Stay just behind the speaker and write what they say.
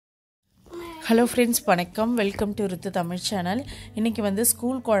Hello friends, வணக்கம். Welcome to Ritu Tamil channel. இன்றைக்கி வந்து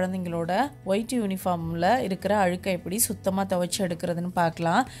ஸ்கூல் குழந்தைங்களோட ஒயிட் யூனிஃபார்மில் இருக்கிற அழுக்கை எப்படி சுத்தமாக துவைச்சி எடுக்கிறதுன்னு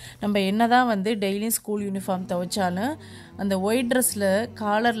பார்க்கலாம். நம்ம என்ன தான் வந்து டெய்லியும் ஸ்கூல் யூனிஃபார்ம் துவைச்சாலும் அந்த ஒயிட் ட்ரெஸ்ஸில்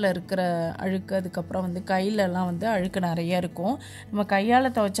காலரில் இருக்கிற அழுக்கு, அதுக்கப்புறம் வந்து கையிலலாம் வந்து அழுக்கு நிறையா இருக்கும். நம்ம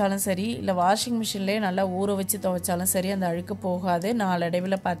கையால் துவைச்சாலும் சரி, இல்லை வாஷிங் மிஷின்லேயே நல்லா ஊற வச்சு துவைச்சாலும் சரி, அந்த அழுக்கு போகாது.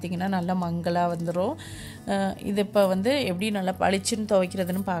 நாளடைவில் பார்த்திங்கன்னா நல்லா மங்கலாக வந்துடும். இது இப்போ வந்து எப்படி நல்லா பளிச்சுன்னு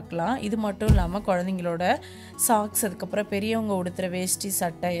துவைக்கிறதுன்னு பார்க்கலாம். இது மட்டும் இல்லாமல் குழந்தைங்களோட சாக்ஸ், அதுக்கப்புறம் பெரியவங்க உடுத்துகிற வேஷ்டி,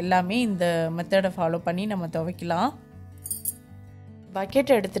 சட்டை எல்லாமே இந்த மெத்தடை ஃபாலோ பண்ணி நம்ம துவைக்கலாம். பக்கெட்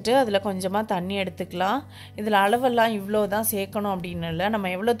எடுத்துகிட்டு அதில் கொஞ்சமாக தண்ணி எடுத்துக்கலாம். இதில் அளவெல்லாம் இவ்வளோ தான் சேர்க்கணும் அப்படின்னு இல்லை, நம்ம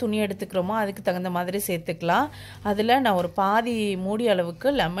எவ்வளோ துணி எடுத்துக்கிறோமோ அதுக்கு தகுந்த மாதிரி சேர்த்துக்கலாம். அதில் நான் ஒரு பாதி மூடி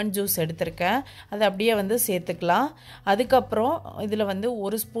அளவுக்கு லெமன் ஜூஸ் எடுத்திருக்கேன், அதை அப்படியே வந்து சேர்த்துக்கலாம். அதுக்கப்புறம் இதில் வந்து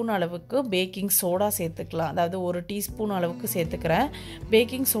 1 ஸ்பூன் அளவுக்கு பேக்கிங் சோடா சேர்த்துக்கலாம், அதாவது 1 டீஸ்பூன் அளவுக்கு சேர்த்துக்கிறேன்.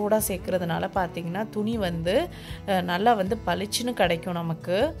 பேக்கிங் சோடா சேர்க்குறதுனால பார்த்திங்கன்னா துணி வந்து நல்லா வந்து பளிச்சுன்னு கிடைக்கும்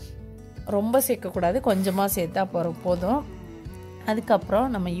நமக்கு. ரொம்ப சேர்க்கக்கூடாது, கொஞ்சமாக சேர்த்தா போதும்.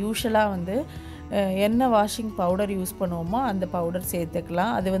 அதுக்கப்புறம் நம்ம யூஷுவலாக வந்து என்ன வாஷிங் பவுடர் யூஸ் பண்ணுவோமோ அந்த பவுடர்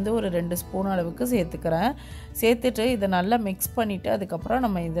சேர்த்துக்கலாம். அது வந்து ஒரு 2 ஸ்பூன் அளவுக்கு சேர்த்துக்கிறேன். சேர்த்துட்டு இதை நல்லா மிக்ஸ் பண்ணிவிட்டு அதுக்கப்புறம்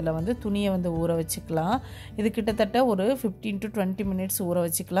நம்ம இதில் வந்து துணியை வந்து ஊற வச்சுக்கலாம். இது கிட்டத்தட்ட ஒரு 15 to 20 மினிட்ஸ் ஊற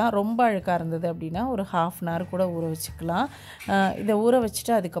வச்சுக்கலாம். ரொம்ப அழுக்காக இருந்தது அப்படின்னா ஒரு ½ அன் ஹவர் கூட ஊற வச்சுக்கலாம். இதை ஊற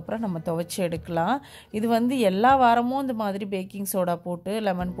வச்சுட்டு அதுக்கப்புறம் நம்ம துவைச்சி எடுக்கலாம். இது வந்து எல்லா வாரமும் இந்த மாதிரி பேக்கிங் சோடா போட்டு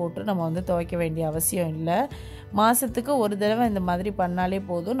லெமன் போட்டு நம்ம வந்து துவைக்க வேண்டிய அவசியம் இல்லை. மாதத்துக்கு ஒரு தடவை இந்த மாதிரி பண்ணாலே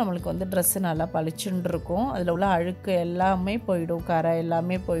போதும். நம்மளுக்கு வந்து ட்ரெஸ்ஸு நல்லா பளிச்சுன்னு இருக்கும். அதில் உள்ள அழுக்கு எல்லாமே போயிடும், கரை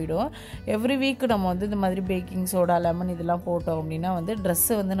எல்லாமே போயிடும். எவ்ரி வீக் நம்ம வந்து இந்த மாதிரி பேக்கிங் சோடா, லெமன் இதெல்லாம் போட்டோம் அப்படின்னா வந்து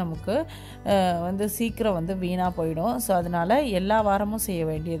ட்ரெஸ்ஸு வந்து நமக்கு வந்து சீக்கிரம் வந்து வீணாக போயிடும். ஸோ அதனால் எல்லா வாரமும் செய்ய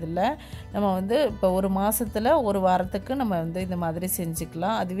வேண்டியதில்லை. நம்ம வந்து இப்போ ஒரு மாதத்தில் ஒரு வாரத்துக்கு நம்ம வந்து இந்த மாதிரி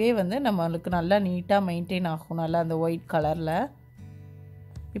செஞ்சுக்கலாம். அதுவே வந்து நம்மளுக்கு நல்லா நீட்டாக மெயின்டைன் ஆகும், நல்லா அந்த ஒயிட் கலரில்.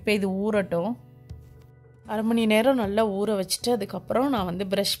 இப்போ இது ஊறட்டும். 1/2 மணி நேரம் நல்லா ஊற வச்சுட்டு அதுக்கப்புறம் நான் வந்து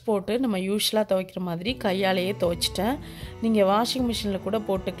ப்ரஷ் போட்டு நம்ம யூஸ்வலாக துவைக்கிற மாதிரி கையாலேயே துவைச்சிட்டேன். நீங்கள் வாஷிங் மிஷினில் கூட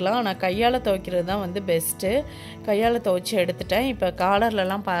போட்டுக்கலாம், ஆனால் கையால் துவைக்கிறது தான் வந்து பெஸ்ட்டு. கையால் துவைச்சி எடுத்துட்டேன். இப்போ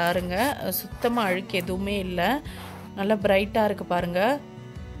காலர்லலாம் பாருங்கள், சுத்தமாக அழுக்கு எதுவுமே இல்லை, நல்லா பிரைட்டாக இருக்குது பாருங்கள்.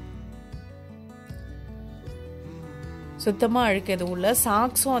 சுத்தமாக அழுக்கு எதுவும் இல்லை.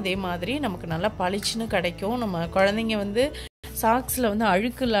 சாக்ஸும் அதே மாதிரி நமக்கு நல்லா பளிச்சுன்னு கிடைக்கும். நம்ம குழந்தைங்க வந்து சாக்ஸில் வந்து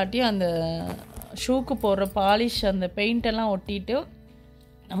அழுக்கு இல்லாட்டியும் அந்த ஷூக்கு போடுற பாலிஷ், அந்த பெயிண்டெல்லாம் ஒட்டிட்டு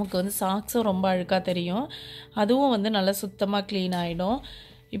நமக்கு வந்து சாக்ஸும் ரொம்ப அழுக்காக தெரியும். அதுவும் வந்து நல்லா சுத்தமாக க்ளீன் ஆகிடும்.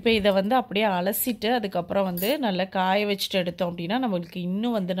 இப்போ இதை வந்து அப்படியே அலசிட்டு அதுக்கப்புறம் வந்து நல்லா காய வச்சுட்டு எடுத்தோம் அப்படின்னா நம்மளுக்கு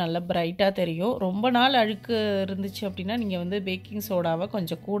இன்னும் வந்து நல்லா பிரைட்டாக தெரியும். ரொம்ப நாள் அழுக்கு இருந்துச்சு அப்படின்னா நீங்கள் வந்து பேக்கிங் சோடாவை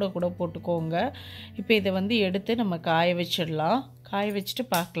கொஞ்சம் கூட போட்டுக்கோங்க. இப்போ இதை வந்து எடுத்து நம்ம காய வச்சிடலாம். காய வச்சுட்டு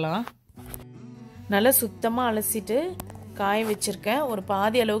பார்க்கலாம். நல்லா சுத்தமாக அலசிட்டு காய வச்சுருக்கேன். ஒரு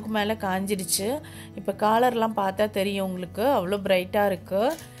பாதி அளவுக்கு மேலே காஞ்சிடுச்சு. இப்போ காலர்லாம் பார்த்தா தெரியும் உங்களுக்கு, அவ்வளோ பிரைட்டாக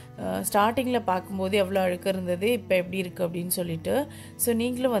இருக்குது. ஸ்டார்டிங்கில் பார்க்கும்போது எவ்வளோ அழுக்கு இருந்தது, இப்போ எப்படி இருக்குது அப்படின்னு சொல்லிட்டு. ஸோ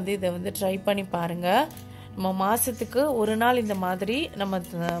நீங்களும் வந்து இதை வந்து ட்ரை பண்ணி பாருங்கள். நம்ம மாதத்துக்கு ஒரு நாள் இந்த மாதிரி நம்ம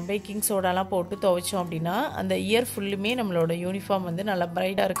பேக்கிங் சோடாலாம் போட்டு துவைச்சோம் அப்படின்னா அந்த இயர் ஃபுல்லுமே நம்மளோட யூனிஃபார்ம் வந்து நல்லா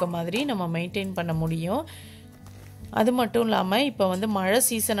பிரைட்டாக இருக்க மாதிரி நம்ம மெயின்டைன் பண்ண முடியும். அது மட்டும் இல்லாமல் இப்போ வந்து மழை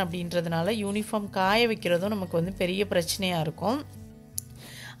சீசன் அப்படின்றதுனால யூனிஃபார்ம் காய வைக்கிறதும் நமக்கு வந்து பெரிய பிரச்சனையாக இருக்கும்.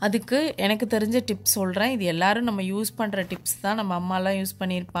 அதுக்கு எனக்கு தெரிஞ்ச டிப்ஸ் சொல்கிறேன். இது எல்லோரும் நம்ம யூஸ் பண்ணுற டிப்ஸ் தான், நம்ம அம்மாலாம் யூஸ்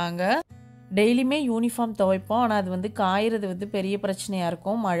பண்ணியிருப்பாங்க. டெய்லியுமே யூனிஃபார்ம் துவைப்போம், ஆனால் அது வந்து காயிறது வந்து பெரிய பிரச்சனையாக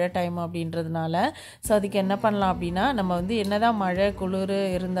இருக்கும் மழை டைம் அப்படின்றதுனால. ஸோ அதுக்கு என்ன பண்ணலாம் அப்படின்னா, நம்ம வந்து என்ன தான் மழை குளிர்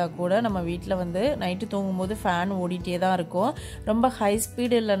இருந்தால் கூட நம்ம வீட்டில் வந்து நைட்டு தூங்கும்போது ஃபேன் ஓடிட்டே தான் இருக்கும். ரொம்ப ஹை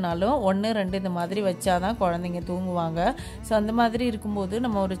ஸ்பீடு இல்லைனாலும் 1, 2 இந்த மாதிரி வச்சா தான் குழந்தைங்க தூங்குவாங்க. ஸோ அந்த மாதிரி இருக்கும்போது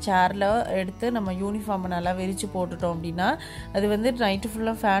நம்ம ஒரு சேரில் எடுத்து நம்ம யூனிஃபார்மை நல்லா விரித்து போட்டுட்டோம் அப்படின்னா அது வந்து நைட்டு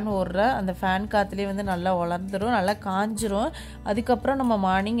ஃபுல்லாக ஃபேன் ஓடுற அந்த ஃபேன் காற்றுலேயே வந்து நல்லா வளர்ந்துடும், நல்லா காஞ்சிரும். அதுக்கப்புறம் நம்ம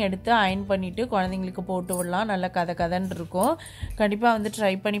மார்னிங் எடுத்து அயன் பண்ணிவிட்டு குழந்தைங்களுக்கு போட்டு விடலாம். நல்லா கதன்னு இருக்கும். கண்டிப்பாக வந்து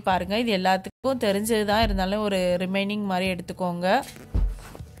ட்ரை பண்ணி பாருங்கள். இது எல்லாத்துக்கும் தெரிஞ்சது தான், இருந்தாலும் ஒரு ரிமைனிங் மாதிரி எடுத்துக்கோங்க.